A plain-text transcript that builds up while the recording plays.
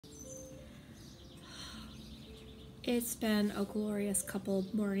It's been a glorious couple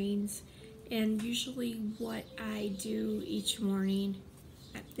of mornings, and usually what I do each morning,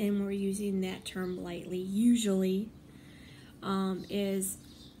 and we're using that term lightly, usually, is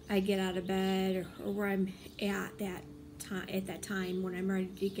I get out of bed or where I'm at that time when I'm ready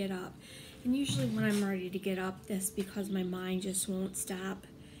to get up. And usually when I'm ready to get up, that's because my mind just won't stop.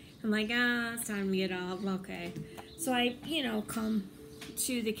 I'm like, it's time to get up. Okay. So I, come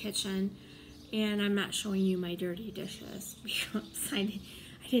to the kitchen, and I'm not showing you my dirty dishes because I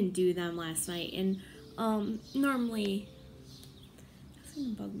didn't do them last night. And normally, that's gonna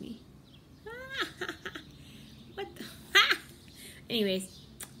bug me. What the? Anyways,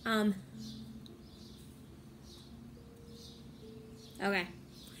 okay.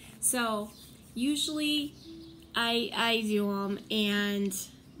 So usually I do them, and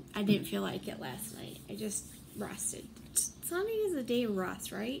I didn't feel like it last night. I just rested. Sunday is a day of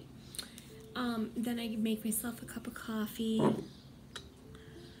rest, right? Then I make myself a cup of coffee.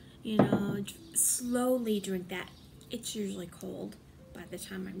 Slowly drink that. It's usually cold by the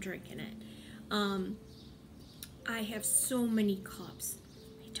time I'm drinking it. I have so many cups.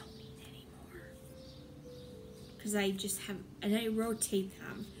 I don't need any more because I just have, and I rotate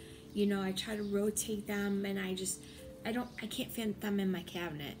them. I try to rotate them, and I can't fit them in my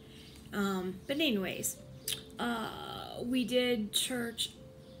cabinet. But anyways, we did church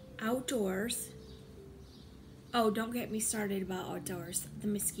outdoors. Oh, don't get me started about outdoors. The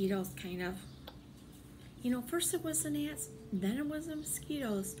mosquitoes, kind of. First it was the gnats, then it was the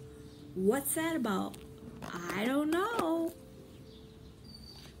mosquitoes. What's that about? I don't know.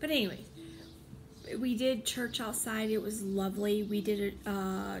 But anyway, we did church outside. It was lovely. We did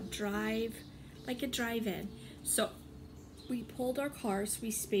a drive, like a drive-in. So we pulled our cars. We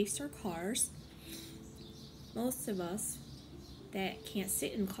spaced our cars. Most of us that can't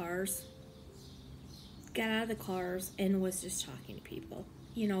sit in cars got out of the cars and was just talking to people,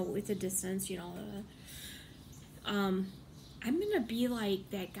 with a distance, I'm gonna be like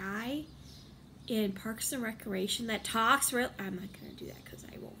that guy in Parks and Recreation that talks real. I'm not gonna do that because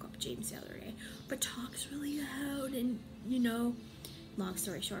I woke up James the other day, but talks really loud, and long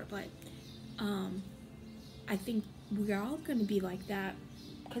story short, but I think we're all gonna be like that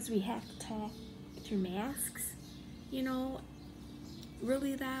because we have to talk through masks,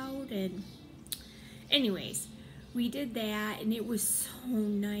 really loud. And anyways, we did that, and it was so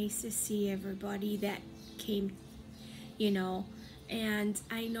nice to see everybody that came, and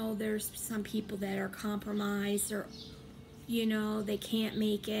I know there's some people that are compromised, or they can't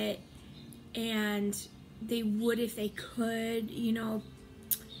make it, and they would if they could, and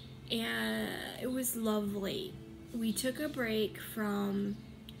it was lovely. We took a break from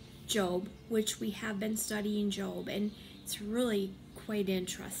Job, which we have been studying Job, and it's really quite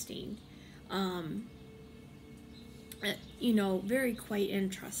interesting. Very quite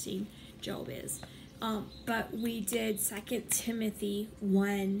interesting, Job is. But we did 2 Timothy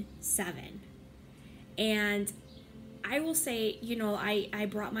 1:7. And I will say, I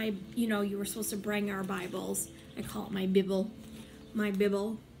brought my, you were supposed to bring our Bibles. I call it my Bible. My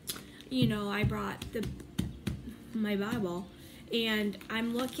Bible. I brought my Bible. And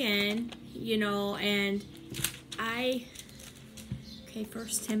I'm looking, and okay, 1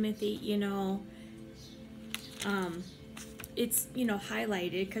 Timothy, it's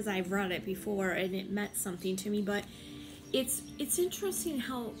highlighted because I've read it before and it meant something to me. But it's interesting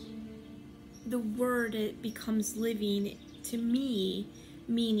how the word, it becomes living to me,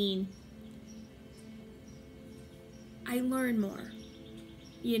 meaning I learn more.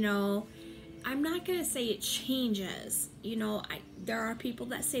 I'm not gonna say it changes. There are people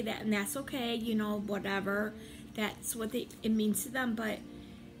that say that, and that's okay. Whatever, that's what it means to them, but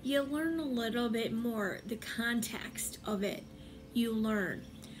you learn a little bit more, the context of it, you learn.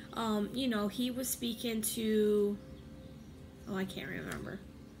 He was speaking to, I can't remember.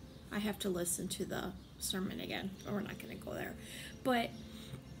 I have to listen to the sermon again, or we're not going to go there. But,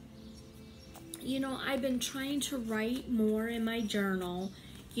 I've been trying to write more in my journal,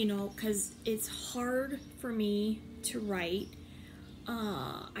 because it's hard for me to write.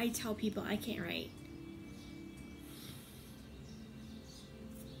 I tell people I can't write.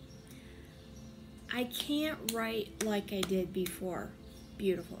 I can't write like I did before,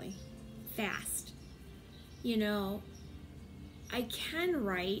 beautifully, fast. I can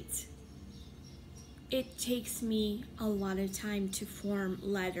write. It takes me a lot of time to form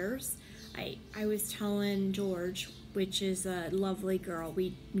letters. I was telling George, which is a lovely girl,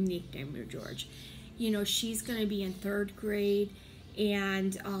 we nicknamed her George. She's going to be in 3rd grade,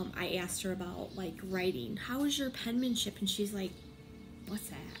 and I asked her about, writing. How is your penmanship? And she's like, what's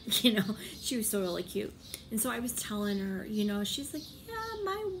that? She was so really cute. And so I was telling her, she's like, yeah,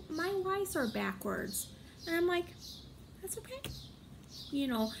 my Y's are backwards. And I'm like, that's okay.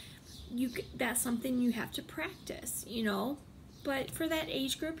 That's something you have to practice, But for that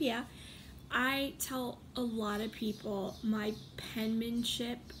age group, yeah. I tell a lot of people my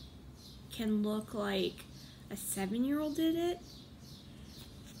penmanship can look like a 7-year-old did it.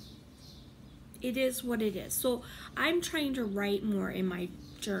 It is what it is. So I'm trying to write more in my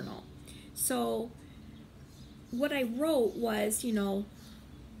journal. So what I wrote was, 2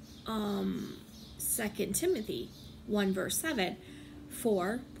 Timothy 1 verse 7,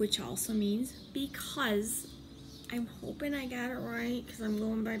 for, which also means because. I'm hoping I got it right because I'm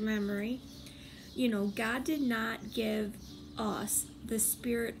going by memory. God did not give us the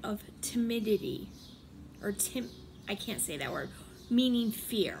spirit of timidity, or I can't say that word, meaning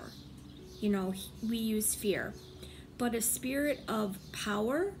fear. We use fear, but a spirit of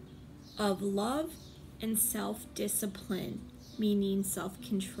power, of love, and self-discipline, meaning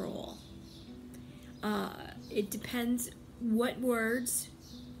self-control. It depends what words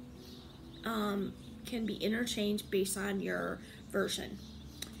can be interchanged based on your version.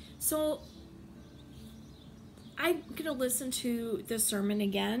 So I'm going to listen to the sermon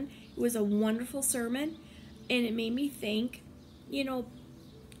again. It was a wonderful sermon, and it made me think, in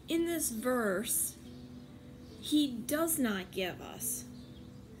this verse, he does not give us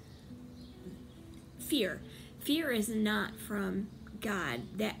fear. Fear is not from God,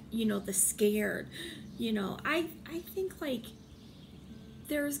 that, the scared. I think,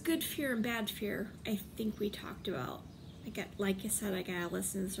 there's good fear and bad fear. I think we talked about. Like I said, I gotta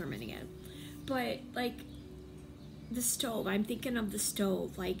listen to the sermon again. But the stove, I'm thinking of the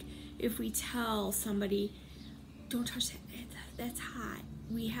stove. If we tell somebody, don't touch that, that's hot.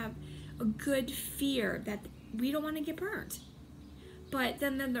 We have a good fear that we don't want to get burnt. But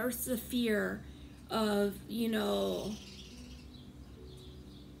then there's the fear of,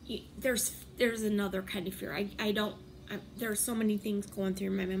 there's another kind of fear. There's so many things going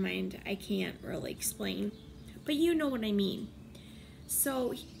through my mind I can't really explain, but you know what I mean.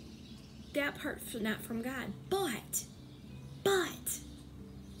 So that part's not from God, but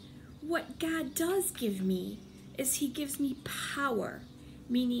what God does give me is he gives me power,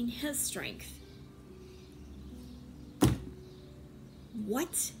 meaning his strength.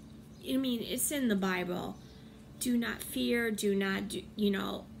 What? It's in the Bible. Do not fear, do not do,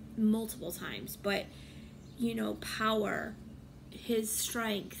 multiple times, but power, his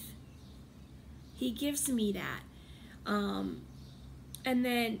strength, he gives me that. And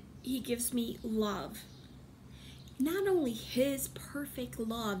then he gives me love. Not only his perfect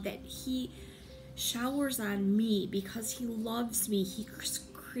love that he showers on me because he loves me, he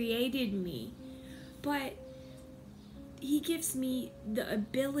created me, but he gives me the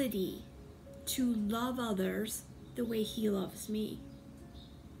ability to love others the way he loves me.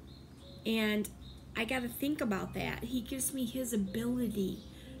 And I got to think about that. He gives me his ability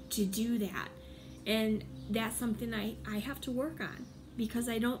to do that. And that's something I have to work on, because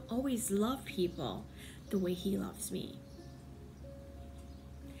I don't always love people the way he loves me.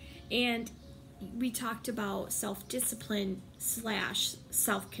 And we talked about self-discipline /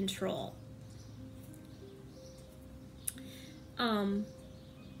 self-control.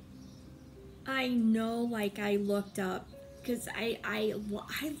 I know, I looked up, because I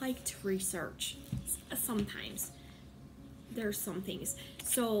like to research sometimes. There's some things.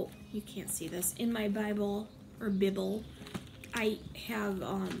 So you can't see this in my Bible or Bible. I have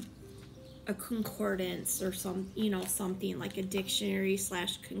a concordance or something like a dictionary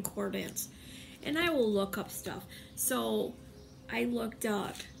 / concordance, and I will look up stuff. So I looked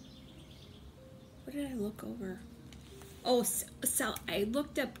up. What did I look over? Oh, so I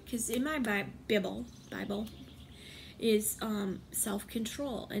looked up, because in my Bible is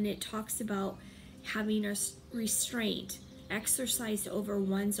self-control, and it talks about having a restraint exercised over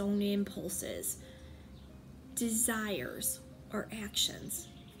one's own impulses, desires, or actions.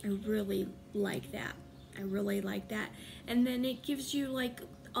 I really like that. And then it gives you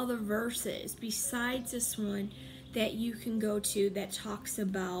other verses besides this one that you can go to that talks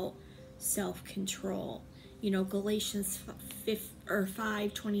about self-control. Galatians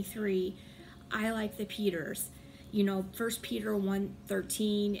 5:23. I like the Peters. 1 Peter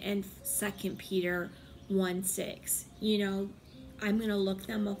 1:13 and 2 Peter 1:6. I'm going to look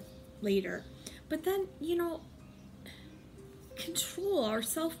them up later. But then, control, our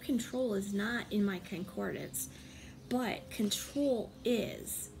self-control is not in my concordance, but control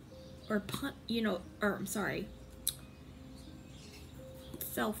is,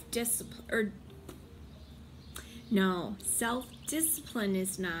 self-discipline, or No, self-discipline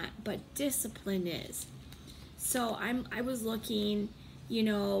is not, but discipline is. So I was looking,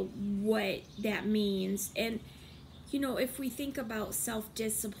 what that means. And, if we think about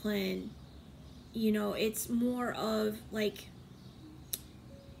self-discipline, it's more of like,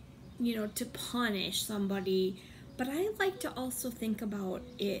 to punish somebody. But I like to also think about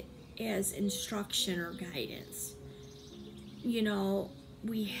it as instruction or guidance.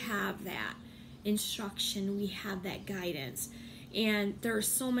 We have that instruction, we have that guidance. And there are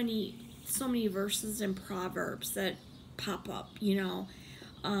so many verses in Proverbs that pop up, and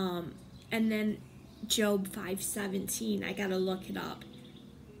then Job 5:17, I gotta look it up.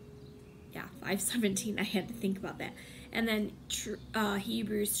 Yeah, 5:17, I had to think about that. And then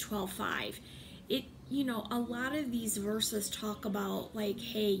Hebrews 12:5. It, a lot of these verses talk about like,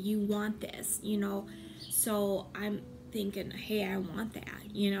 hey, you want this, so I'm thinking, hey, I want that,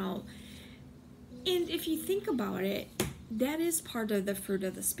 And if you think about it, that is part of the fruit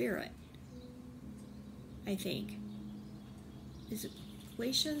of the Spirit, I think. Is it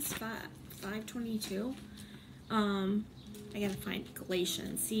Galatians 5:22? I gotta find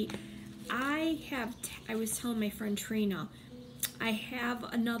Galatians. See, I was telling my friend Trina, I have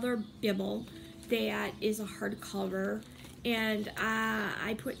another Bible that is a hardcover, and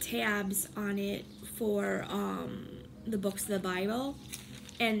I put tabs on it for the books of the Bible.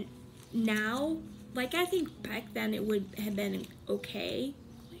 And now, like, I think back then it would have been okay.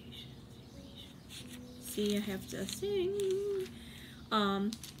 See, I have to sing. I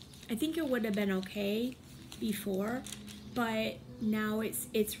think it would have been okay before, but now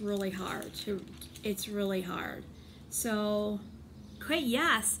it's really hard. It's really hard. So, okay,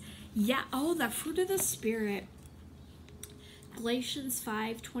 yes. Yeah, oh, the fruit of the Spirit. Galatians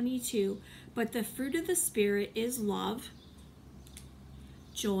 5:22. But the fruit of the Spirit is love,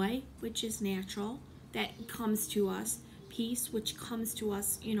 joy, which is natural, that comes to us, peace, which comes to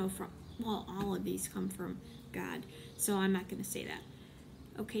us, from, well, all of these come from God, so I'm not going to say that.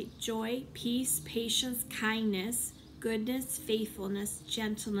 Okay, joy, peace, patience, kindness, goodness, faithfulness,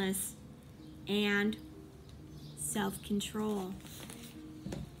 gentleness, and self-control.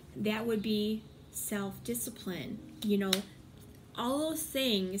 That would be self-discipline. All those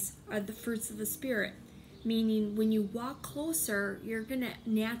things are the fruits of the Spirit, meaning when you walk closer, you're going to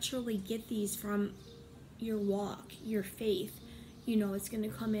naturally get these from your walk, your faith. It's going to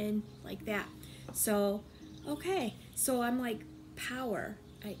come in like that. So, okay, so I'm like, power.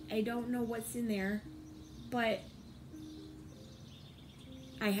 I don't know what's in there, but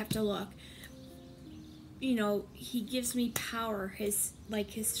I have to look. He gives me power, his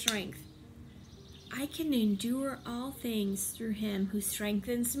strength. I can endure all things through him who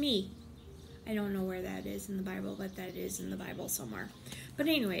strengthens me. I don't know where that is in the Bible, but that is in the Bible somewhere. But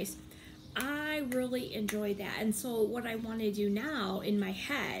anyways, I really enjoy that. And so what I want to do now in my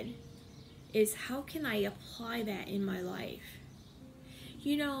head is, how can I apply that in my life?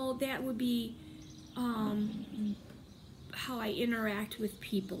 That would be how I interact with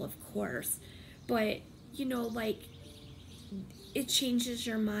people, of course. But, it changes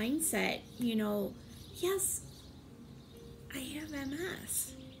your mindset. Yes, I have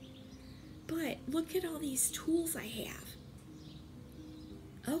MS, but look at all these tools I have.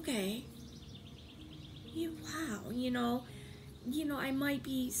 Okay. Wow, I might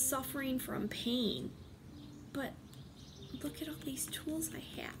be suffering from pain, but look at all these tools I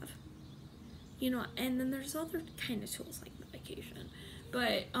have. And then there's other kind of tools like medication,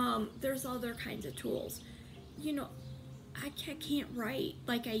 but there's other kinds of tools. I can't write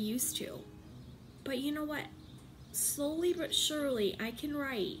like I used to, but you know what? Slowly but surely I can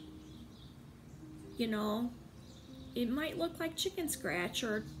write. It might look like chicken scratch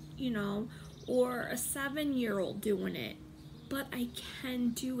or a 7-year-old doing it, but I can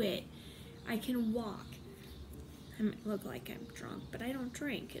do it. I can walk. I might look like I'm drunk, but I don't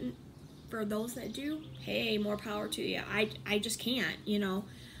drink. And for those that do, hey, more power to you. I just can't,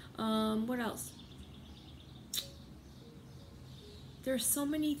 What else? There's so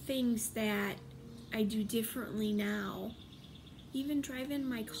many things that I do differently now. Even driving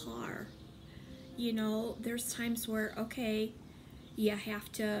my car. There's times where, okay, I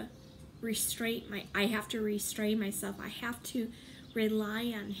have to restrain myself. I have to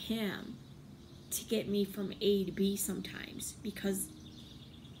rely on him to get me from A to B sometimes, because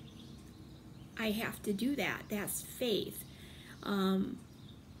I have to do that. That's faith. And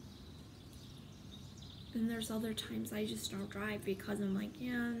there's other times I just don't drive because I'm like,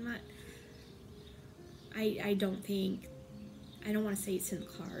 I'm not, I don't want to say it's in the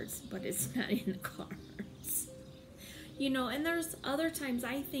cards, but it's not in the cards. And there's other times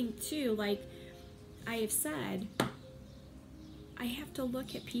I think too, like, I have said, I have to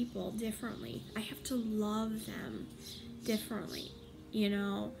look at people differently. I have to love them differently, you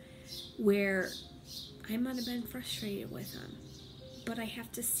know, where I might have been frustrated with them, but I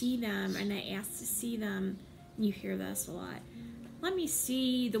have to see them, and I ask to see them. And you hear this a lot. Let me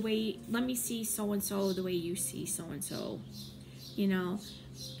see so-and-so the way you see so-and-so, you know.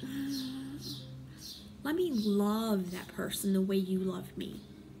 Let me love that person the way you love me,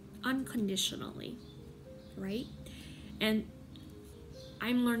 unconditionally, right? And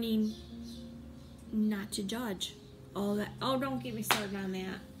I'm learning not to judge all that. Oh, don't get me started on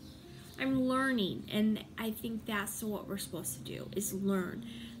that. I'm learning, and I think that's what we're supposed to do, is learn.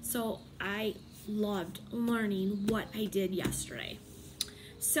 So I loved learning what I did yesterday.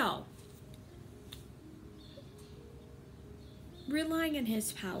 So, relying on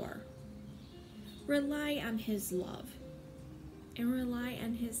His power, rely on His love, and rely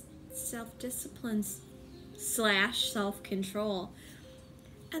on His self-discipline / self-control,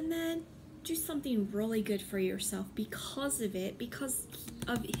 and then do something really good for yourself because of it, because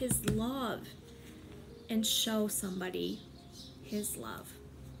of His love, and show somebody His love.